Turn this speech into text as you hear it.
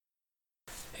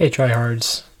Hey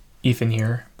tryhards, Ethan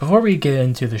here. Before we get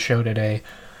into the show today,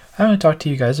 I want to talk to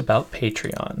you guys about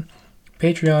Patreon.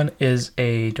 Patreon is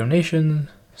a donation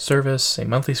service, a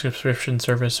monthly subscription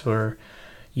service where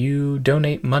you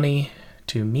donate money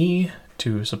to me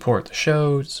to support the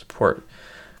show, to support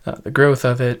the growth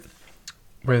of it,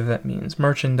 whether that means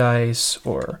merchandise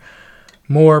or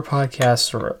more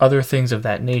podcasts or other things of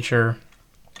that nature.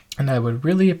 And I would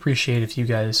really appreciate if you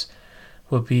guys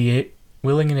would be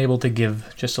willing and able to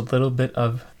give just a little bit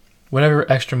of whatever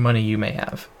extra money you may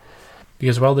have.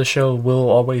 Because while the show will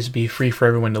always be free for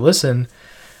everyone to listen,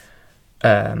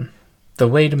 the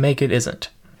way to make it isn't.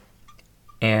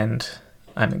 And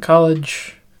I'm in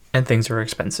college, and things are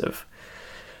expensive.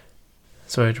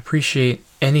 So I'd appreciate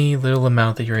any little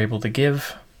amount that you're able to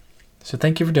give. So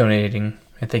thank you for donating,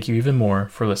 and thank you even more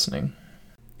for listening.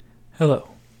 Hello,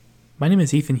 my name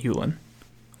is Ethan Hewlin.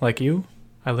 Like you,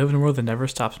 I live in a world that never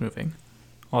stops moving.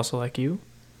 Also like you,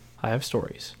 I have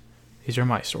stories. These are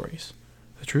my stories.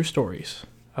 The true stories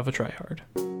of a tryhard.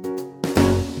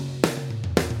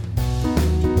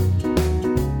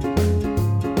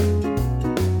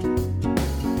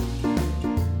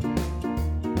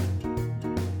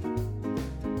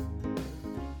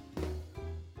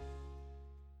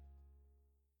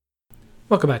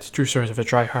 Welcome back to True Stories of a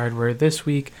Tryhard, where this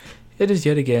week it is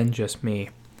yet again just me.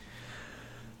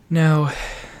 Now,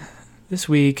 this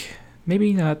week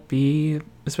maybe not be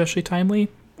especially timely,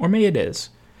 or maybe it is,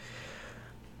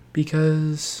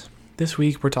 because this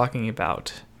week we're talking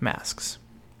about masks,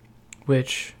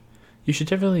 which you should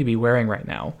definitely be wearing right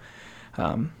now,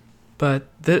 but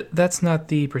that's not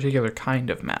the particular kind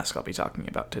of mask I'll be talking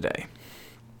about today.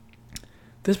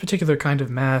 This particular kind of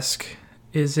mask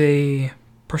is a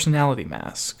personality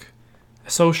mask, a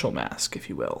social mask, if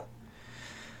you will.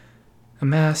 A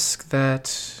mask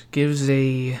that gives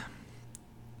a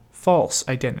false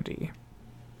identity.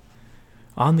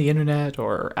 On the internet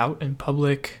or out in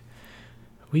public,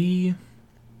 we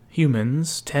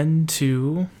humans tend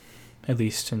to, at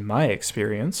least in my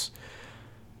experience,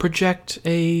 project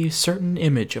a certain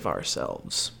image of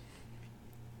ourselves.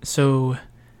 So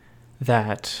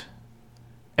that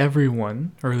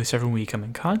everyone, or at least everyone we come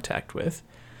in contact with,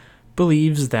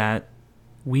 believes that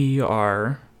we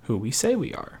are who we say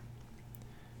we are.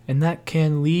 And that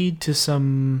can lead to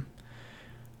some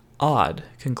odd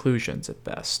conclusions at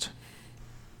best.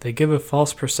 They give a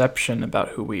false perception about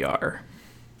who we are.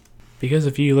 Because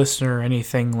if you listener are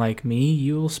anything like me,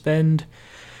 you'll spend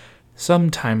some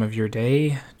time of your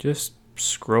day just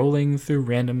scrolling through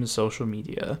random social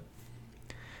media.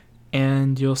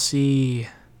 And you'll see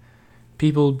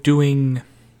people doing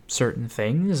certain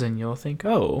things, and you'll think,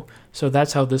 oh, so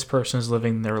that's how this person is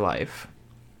living their life.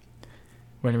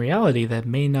 When in reality, that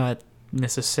may not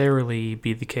necessarily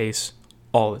be the case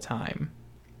all the time.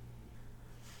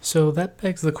 So that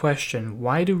begs the question,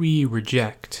 why do we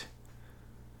reject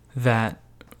that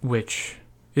which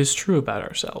is true about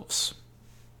ourselves?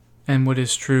 And what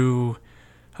is true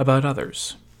about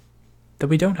others? That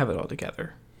we don't have it all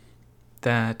together.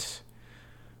 That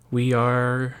we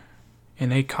are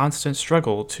in a constant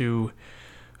struggle to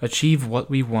achieve what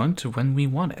we want when we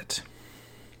want it.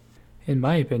 In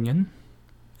my opinion,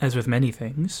 as with many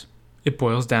things, it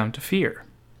boils down to fear.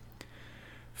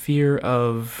 Fear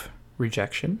of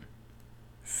rejection,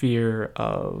 fear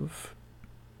of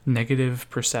negative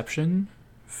perception,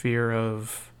 fear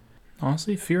of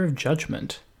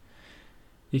judgment.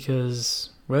 Because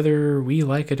whether we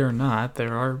like it or not,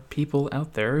 there are people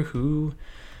out there who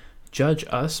judge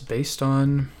us based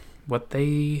on what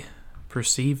they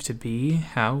perceive to be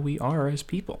how we are as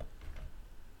people.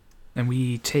 And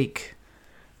we take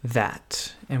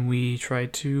that and we try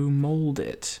to mold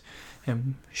it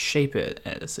and shape it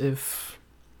as if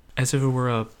it were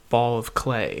a ball of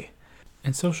clay.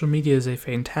 And social media is a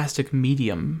fantastic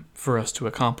medium for us to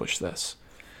accomplish this,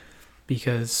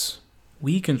 because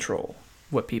we control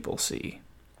what people see.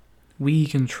 We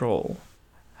control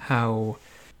how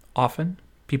often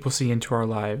people see into our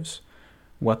lives,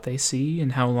 what they see,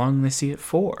 and how long they see it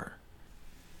for.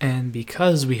 And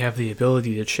because we have the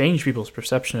ability to change people's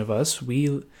perception of us,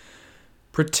 we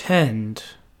pretend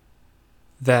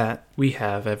that we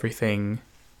have everything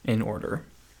in order.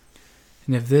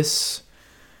 And if this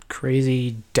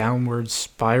crazy downward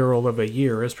spiral of a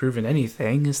year has proven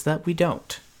anything, is that we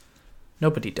don't.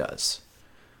 Nobody does.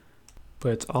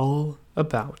 But it's all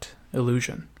about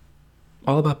illusion.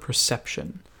 All about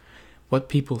perception. What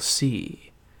people see.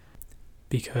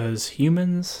 Because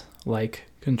humans like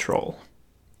control.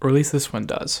 Or at least this one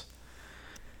does.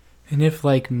 And if,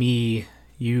 like me,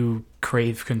 you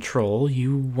crave control,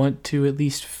 you want to at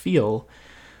least feel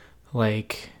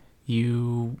like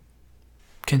you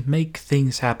can make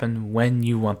things happen when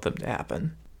you want them to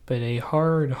happen. But a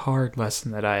hard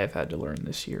lesson that I have had to learn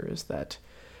this year is that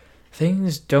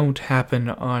things don't happen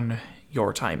on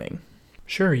your timing.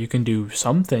 Sure, you can do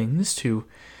some things to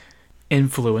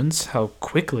influence how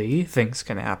quickly things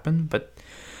can happen, but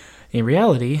in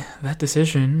reality, that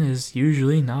decision is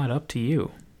usually not up to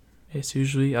you. It's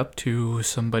usually up to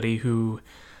somebody who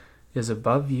is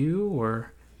above you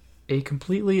or a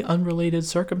completely unrelated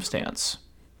circumstance.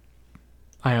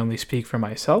 I only speak for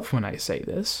myself when I say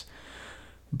this,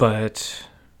 but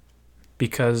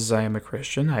because I am a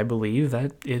Christian, I believe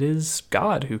that it is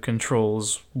God who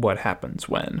controls what happens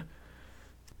when,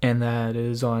 and that it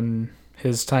is on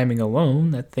His timing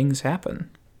alone that things happen.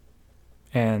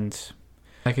 And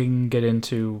I can get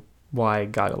into why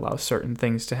God allows certain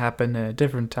things to happen at a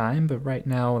different time, but right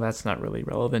now that's not really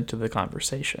relevant to the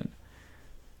conversation.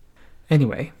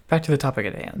 Anyway, back to the topic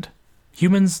at hand.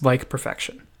 Humans like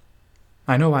perfection.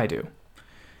 I know I do.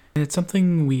 And it's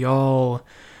something we all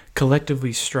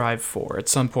collectively strive for at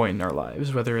some point in our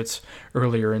lives, whether it's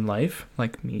earlier in life,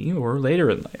 like me, or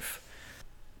later in life.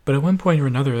 But at one point or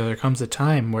another, there comes a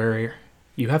time where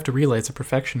you have to realize that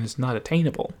perfection is not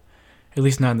attainable, at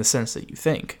least not in the sense that you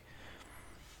think.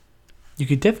 You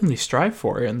could definitely strive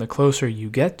for it, and the closer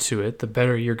you get to it, the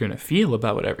better you're going to feel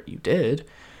about whatever you did.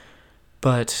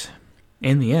 But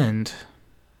in the end,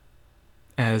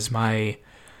 as my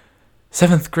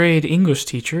 7th grade English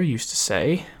teacher used to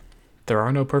say, there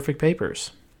are no perfect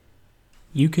papers.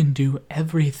 You can do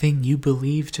everything you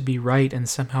believe to be right and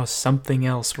somehow something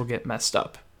else will get messed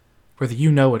up, whether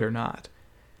you know it or not.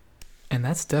 And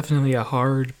that's definitely a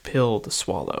hard pill to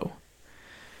swallow.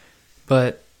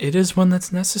 But it is one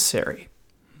that's necessary,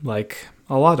 like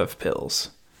a lot of pills.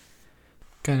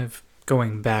 Kind of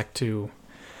going back to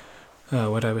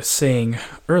what I was saying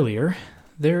earlier,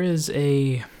 there is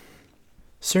a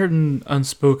certain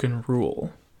unspoken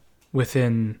rule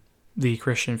within the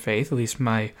Christian faith, at least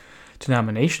my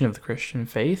denomination of the Christian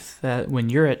faith, that when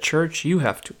you're at church, you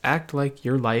have to act like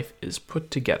your life is put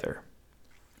together.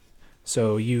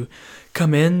 So you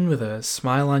come in with a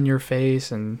smile on your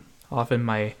face, and often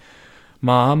my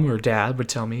mom or dad would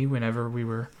tell me whenever we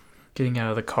were getting out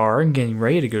of the car and getting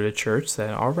ready to go to church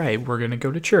that, all right, we're going to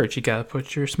go to church. You got to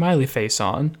put your smiley face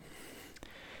on.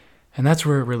 And that's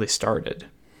where it really started,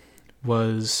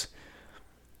 was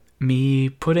me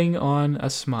putting on a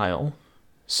smile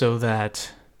so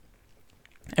that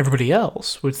everybody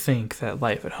else would think that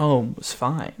life at home was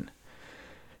fine.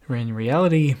 When in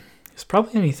reality, it's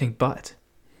probably anything but.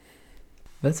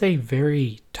 That's a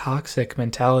very toxic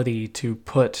mentality to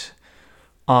put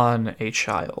on a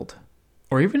child,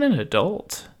 or even an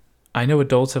adult. I know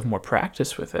adults have more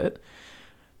practice with it.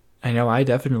 I know I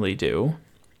definitely do.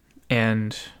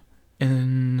 And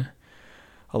in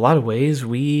a lot of ways,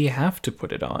 we have to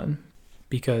put it on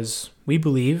because we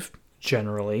believe,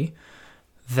 generally,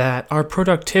 that our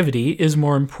productivity is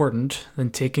more important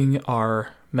than taking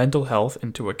our mental health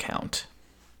into account.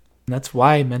 And that's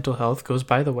why mental health goes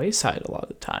by the wayside a lot of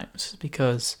the times,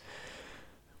 because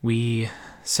we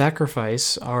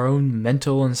sacrifice our own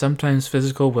mental and sometimes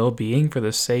physical well-being for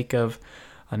the sake of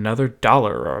another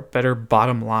dollar or a better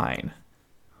bottom line.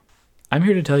 I'm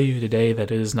here to tell you today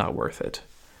that it is not worth it.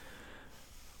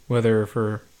 Whether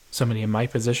for somebody in my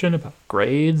position about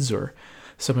grades, or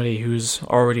somebody who's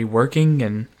already working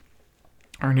and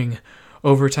earning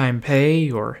overtime pay,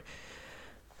 or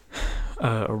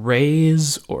a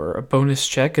raise, or a bonus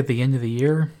check at the end of the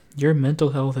year, your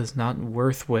mental health is not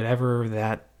worth whatever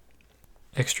that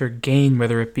extra gain,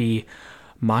 whether it be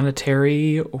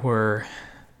monetary or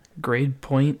grade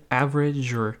point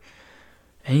average or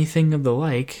anything of the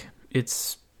like.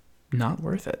 It's not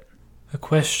worth it. A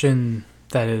question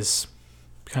that is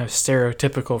kind of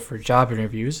stereotypical for job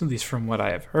interviews, at least from what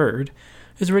I have heard,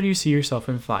 is where do you see yourself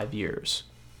in 5 years?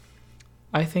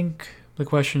 I think the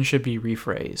question should be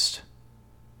rephrased.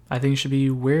 I think it should be,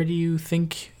 where do you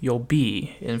think you'll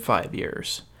be in 5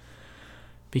 years?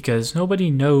 Because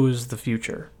nobody knows the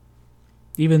future.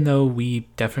 Even though we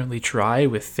definitely try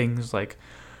with things like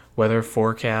weather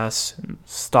forecasts and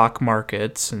stock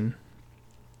markets and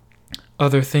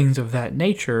other things of that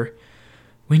nature,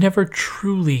 we never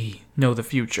truly know the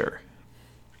future.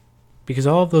 Because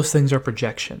all of those things are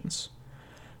projections.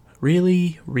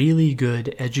 Really, really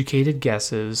good educated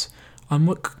guesses on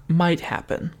what might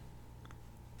happen.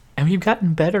 And we've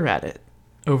gotten better at it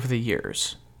over the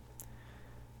years.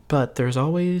 But there's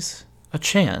always a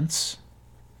chance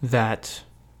that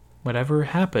whatever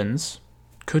happens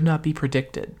could not be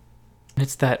predicted. And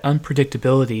it's that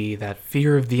unpredictability, that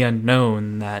fear of the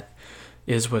unknown, that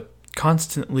is what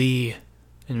constantly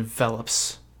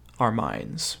envelops our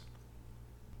minds.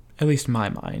 At least my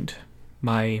mind.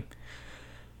 My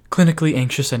clinically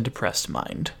anxious and depressed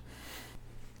mind.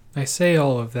 I say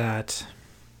all of that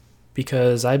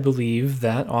because I believe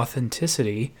that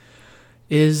authenticity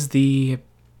is the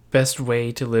best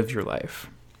way to live your life.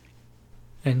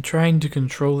 And trying to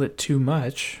control it too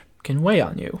much can weigh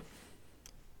on you.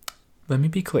 Let me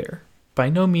be clear. By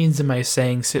no means am I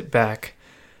saying sit back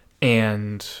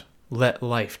and let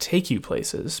life take you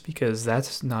places, because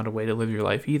that's not a way to live your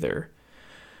life either.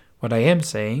 What I am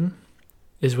saying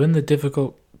is when the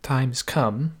difficult times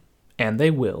come, and they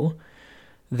will,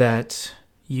 that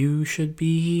you should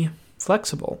be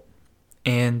flexible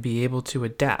and be able to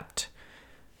adapt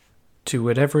to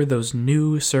whatever those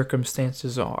new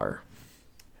circumstances are.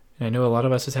 And I know a lot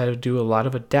of us has had to do a lot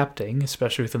of adapting,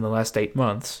 especially within the last 8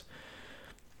 months,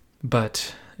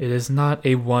 but it is not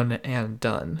a one and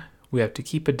done. We have to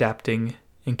keep adapting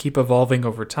and keep evolving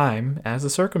over time as the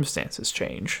circumstances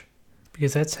change,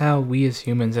 because that's how we as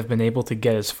humans have been able to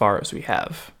get as far as we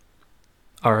have.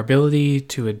 Our ability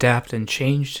to adapt and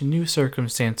change to new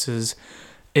circumstances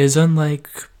is unlike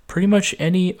pretty much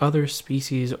any other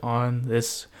species on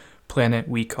this planet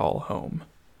we call home.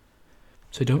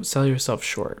 So don't sell yourself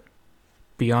short.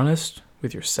 Be honest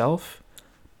with yourself,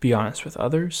 be honest with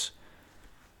others,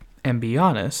 and be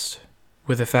honest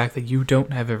with the fact that you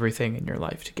don't have everything in your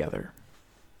life together.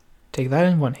 Take that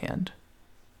in one hand,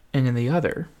 and in the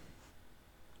other,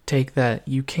 take that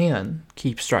you can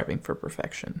keep striving for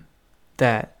perfection,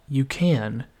 that you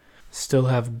can still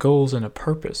have goals and a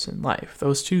purpose in life.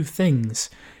 Those two things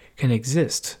can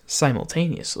exist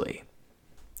simultaneously.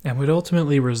 And what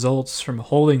ultimately results from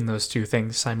holding those two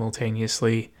things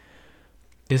simultaneously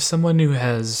is someone who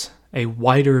has a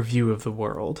wider view of the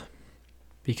world.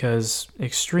 Because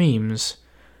extremes,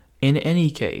 in any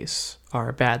case, are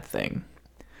a bad thing.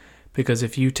 Because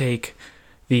if you take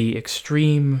the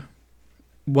extreme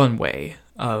one way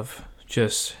of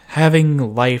just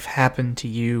having life happen to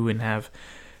you and have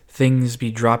things be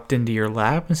dropped into your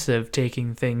lap instead of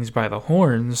taking things by the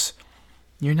horns,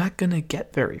 you're not going to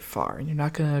get very far, and you're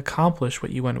not going to accomplish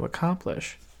what you want to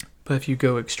accomplish. But if you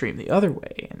go extreme the other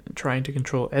way and trying to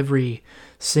control every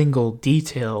single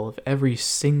detail of every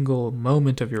single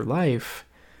moment of your life,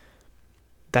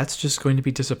 that's just going to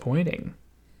be disappointing.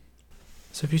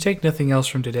 So if you take nothing else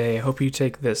from today, I hope you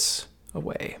take this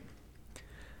away.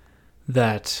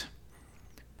 That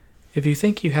if you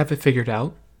think you have it figured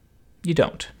out, you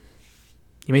don't.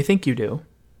 You may think you do.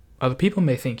 Other people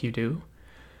may think you do.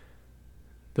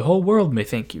 The whole world may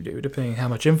think you do, depending on how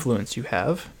much influence you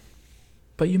have.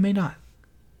 But you may not.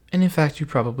 And in fact, you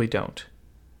probably don't.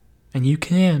 And you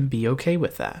can be okay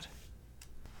with that.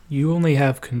 You only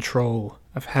have control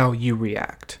of how you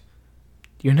react.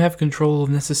 You don't have control of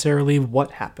necessarily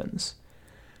what happens.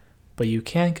 But you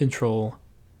can control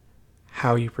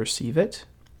how you perceive it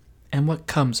and what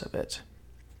comes of it.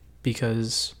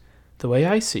 Because the way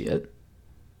I see it,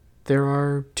 there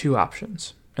are two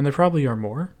options. And there probably are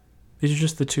more. These are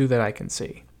just the two that I can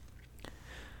see.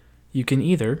 You can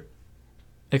either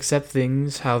accept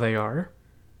things how they are,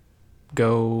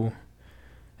 go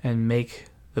and make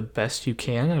the best you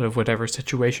can out of whatever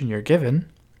situation you're given,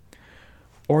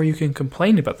 or you can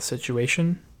complain about the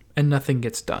situation and nothing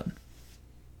gets done.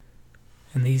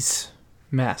 And these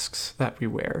masks that we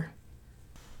wear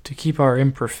to keep our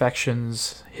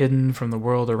imperfections hidden from the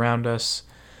world around us,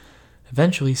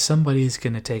 eventually somebody's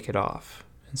going to take it off,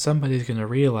 and somebody's going to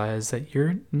realize that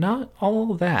you're not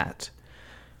all that.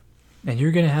 And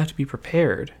you're going to have to be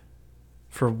prepared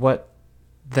for what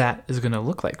that is going to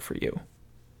look like for you.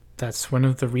 That's one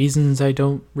of the reasons I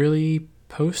don't really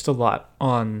post a lot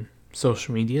on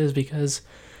social media, is because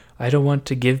I don't want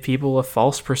to give people a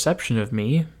false perception of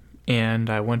me, and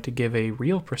I want to give a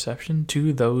real perception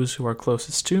to those who are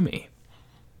closest to me.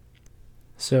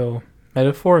 So,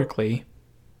 metaphorically,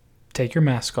 take your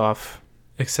mask off,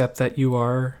 accept that you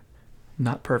are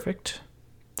not perfect,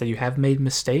 that you have made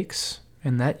mistakes,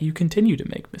 and that you continue to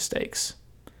make mistakes,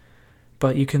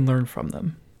 but you can learn from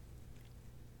them.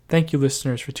 Thank you,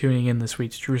 listeners, for tuning in this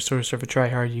week's True Story Surfer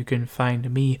Tryhard. You can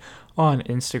find me on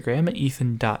Instagram at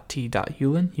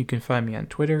ethan.t.hewlin. You can find me on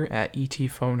Twitter at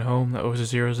etphonehome. The O's are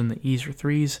zeros and the E's are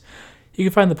threes. You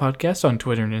can find the podcast on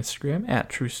Twitter and Instagram at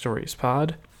True Stories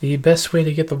Pod. The best way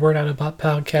to get the word out about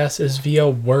podcasts is via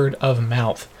word of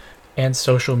mouth and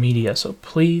social media. So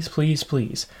please, please,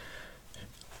 please,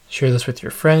 share this with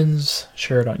your friends,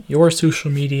 share it on your social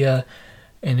media,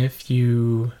 and if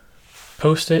you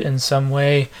post it in some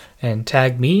way and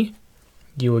tag me,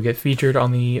 you will get featured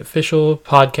on the official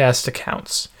podcast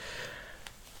accounts.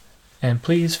 And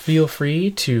please feel free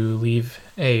to leave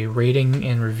a rating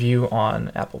and review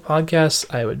on Apple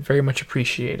Podcasts. I would very much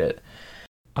appreciate it.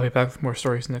 I'll be back with more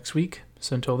stories next week.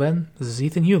 So until then, this is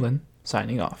Ethan Hewlin,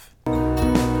 signing off.